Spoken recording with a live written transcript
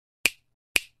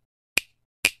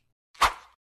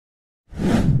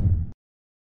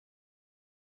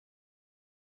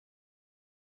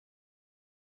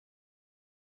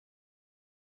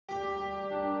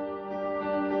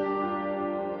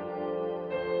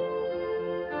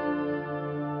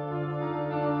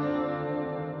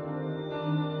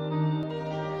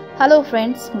Hello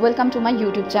friends, welcome to my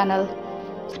YouTube channel.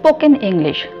 Spoken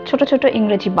English ছোট ছোট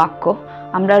ইংরেজি বাক্য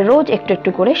আমরা রোজ একটু একটু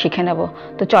করে শিখে নেব।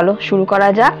 তো চলো শুরু করা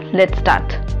যাক। Let's start.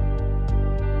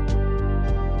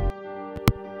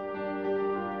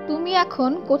 তুমি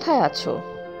এখন কোথায় আছো?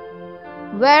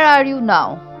 Where are you now?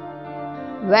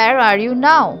 Where are you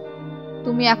now?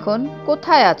 তুমি এখন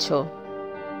কোথায় আছো?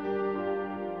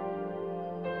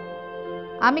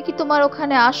 আমি কি তোমার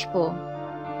ওখানে আসবো?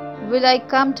 Will I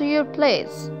come to your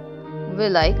place?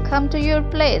 Will I come to your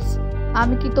place?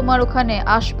 আমি কি তোমার ওখানে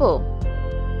আসবো?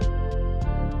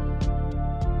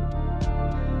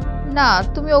 না,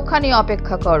 তুমি ওখানে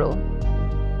অপেক্ষা করো।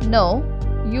 No,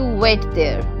 you wait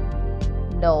there.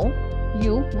 No,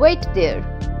 you wait there.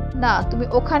 না, তুমি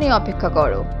ওখানে অপেক্ষা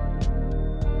করো।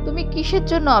 তুমি কিসের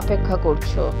জন্য অপেক্ষা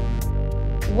করছো?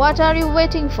 What are you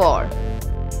waiting for?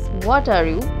 What are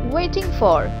you waiting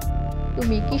for?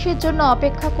 তুমি কিসের জন্য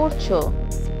অপেক্ষা করছো?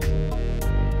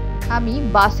 আমি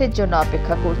বাসের জন্য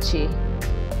অপেক্ষা করছি।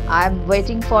 I am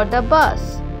waiting for the bus.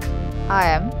 I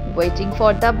am waiting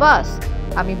for the bus.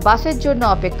 আমি বাসের জন্য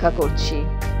অপেক্ষা করছি।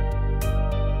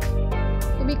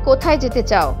 তুমি কোথায় যেতে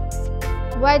চাও?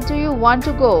 Where do you want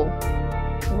to go?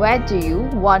 Where do you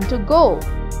want to go?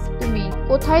 তুমি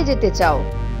কোথায় যেতে চাও?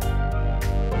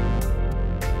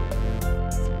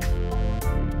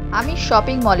 আমি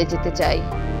শপিং মলে যেতে চাই।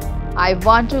 I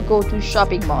want to go to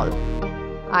shopping mall.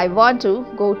 I want to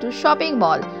go to shopping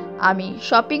mall. আমি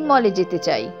শপিং মলে যেতে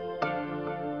চাই।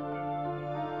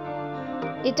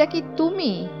 এটা কি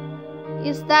তুমি?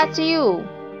 Is that you?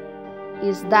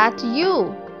 Is that you?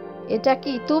 এটা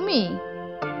কি তুমি?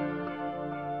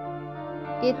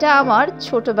 এটা আমার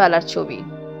ছোটবেলার ছবি।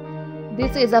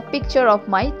 This is a picture of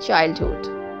my childhood.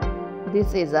 This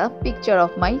is a picture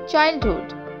of my childhood.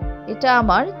 এটা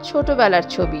আমার ছোটবেলার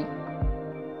ছবি।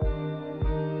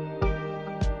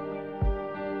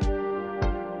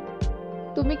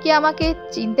 তুমি কি আমাকে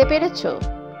চিনতে পেরেছো?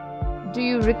 Do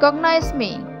you recognize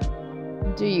me?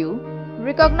 Do you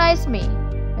recognize me?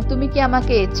 তুমি কি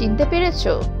আমাকে চিনতে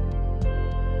পেরেছো?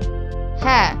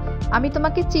 হ্যাঁ, আমি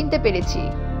তোমাকে চিনতে পেরেছি।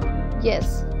 Yes,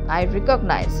 I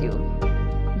recognize you.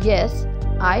 Yes,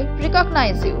 I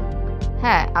recognize you.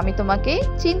 হ্যাঁ, আমি তোমাকে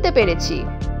চিনতে পেরেছি।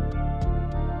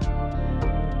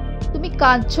 তুমি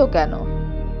কাঁদছো কেন?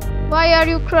 Why are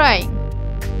you crying?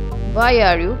 Why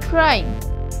are you crying?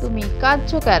 তুমি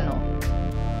কাঁদছো কেন?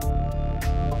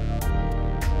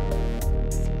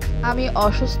 আমি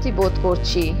অস্বস্তি বোধ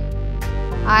করছি।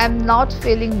 I am not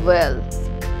feeling well.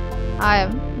 I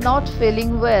am not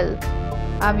feeling well.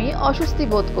 আমি অস্বস্তি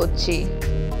বোধ করছি।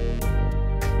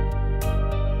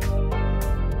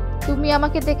 তুমি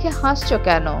আমাকে দেখে হাসছো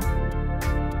কেন?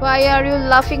 Why are you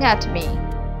laughing at me?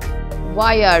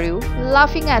 Why are you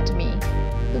laughing at me?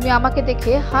 তুমি আমাকে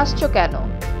দেখে হাসছো কেন?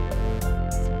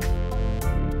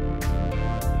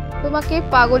 তোমাকে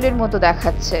পাগলের মতো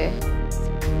দেখাচ্ছে।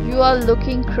 You are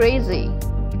looking crazy.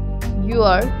 You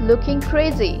are looking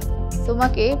crazy.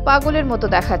 তোমাকে পাগলের মতো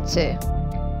দেখাচ্ছে।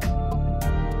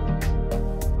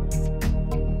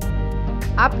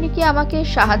 আপনি কি আমাকে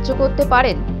সাহায্য করতে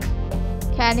পারেন?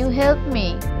 Can you help me?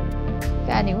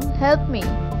 Can you help me?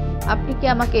 আপনি কি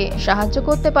আমাকে সাহায্য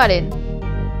করতে পারেন?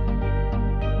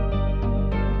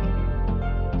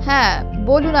 হ্যাঁ,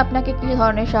 বলুন আপনাকে কি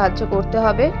ধরনের সাহায্য করতে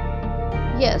হবে?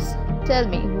 Yes, tell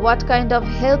me what kind of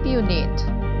help you need.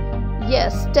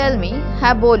 Yes, tell me.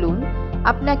 হ্যাঁ, বলুন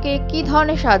আপনাকে কি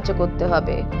ধরনের সাহায্য করতে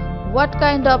হবে? What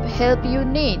kind of help you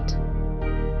need?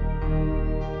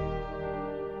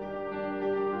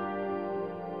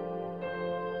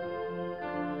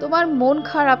 তোমার মন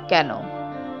খারাপ কেন?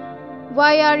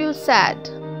 Why are you sad?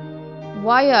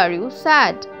 Why are you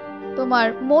sad? তোমার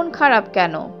মন খারাপ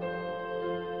কেন?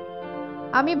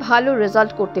 আমি ভালো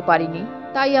রেজাল্ট করতে পারিনি,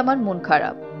 তাই আমার মন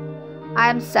খারাপ। I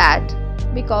am sad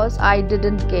because I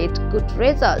didn't get good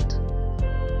result.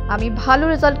 আমি ভালো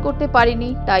রেজাল্ট করতে পারিনি,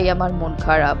 তাই আমার মন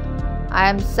খারাপ। I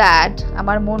am sad,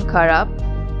 আমার মন খারাপ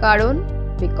কারণ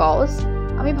because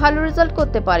আমি ভালো রেজাল্ট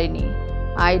করতে পারিনি।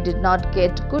 I did not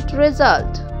get good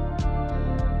result.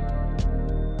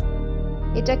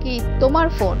 এটা কি তোমার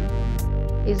phone?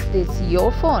 Is this your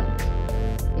phone?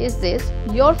 Is this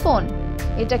your phone?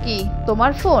 এটা কি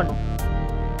তোমার ফোন?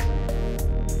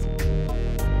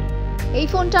 এই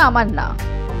ফোনটা আমার না।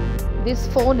 This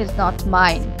phone is not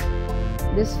mine.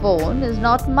 This phone is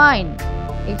not mine.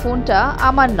 এই ফোনটা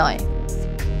আমার নয়।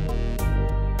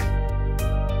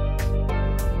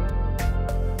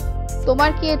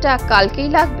 তোমার কি এটা কালকেই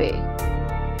লাগবে?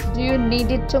 Do you need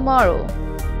it tomorrow?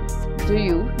 Do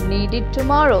you need it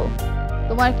tomorrow?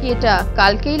 তোমার কি এটা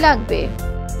কালকেই লাগবে?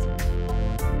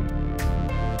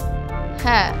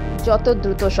 হ্যাঁ, যত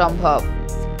দ্রুত সম্ভব।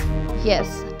 Yes,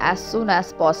 as soon as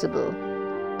possible.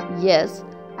 Yes,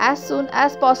 as soon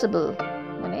as possible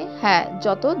মানে হ্যাঁ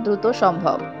যত দ্রুত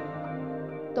সম্ভব।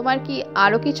 তোমার কি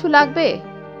আরো কিছু লাগবে?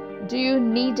 Do you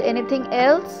need anything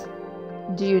else?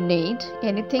 Do you need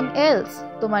anything else?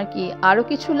 তোমার কি আরো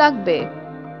কিছু লাগবে?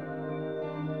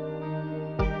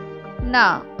 না,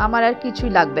 আমার আর কিছুই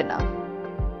লাগবে না।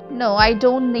 No, I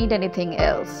don't need anything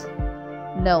else.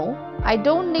 No, I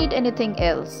don't need anything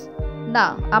else. না,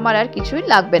 আমার আর কিছুই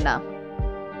লাগবে না।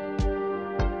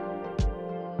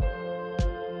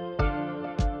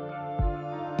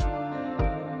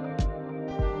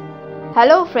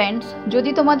 হ্যালো ফ্রেন্ডস,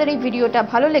 যদি তোমাদের এই ভিডিওটা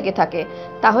ভালো লেগে থাকে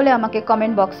তাহলে আমাকে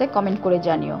কমেন্ট বক্সে কমেন্ট করে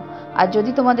জানিও। আর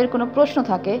যদি তোমাদের কোনো প্রশ্ন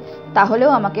থাকে তাহলেও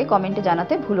আমাকে কমেন্টে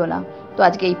জানাতে ভুলো না। তো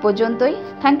আজকে এই পর্যন্তই।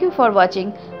 Thank you for watching.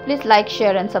 Please like,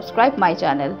 share and subscribe my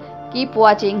channel. Keep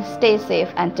watching, stay safe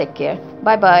and take care.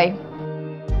 Bye bye.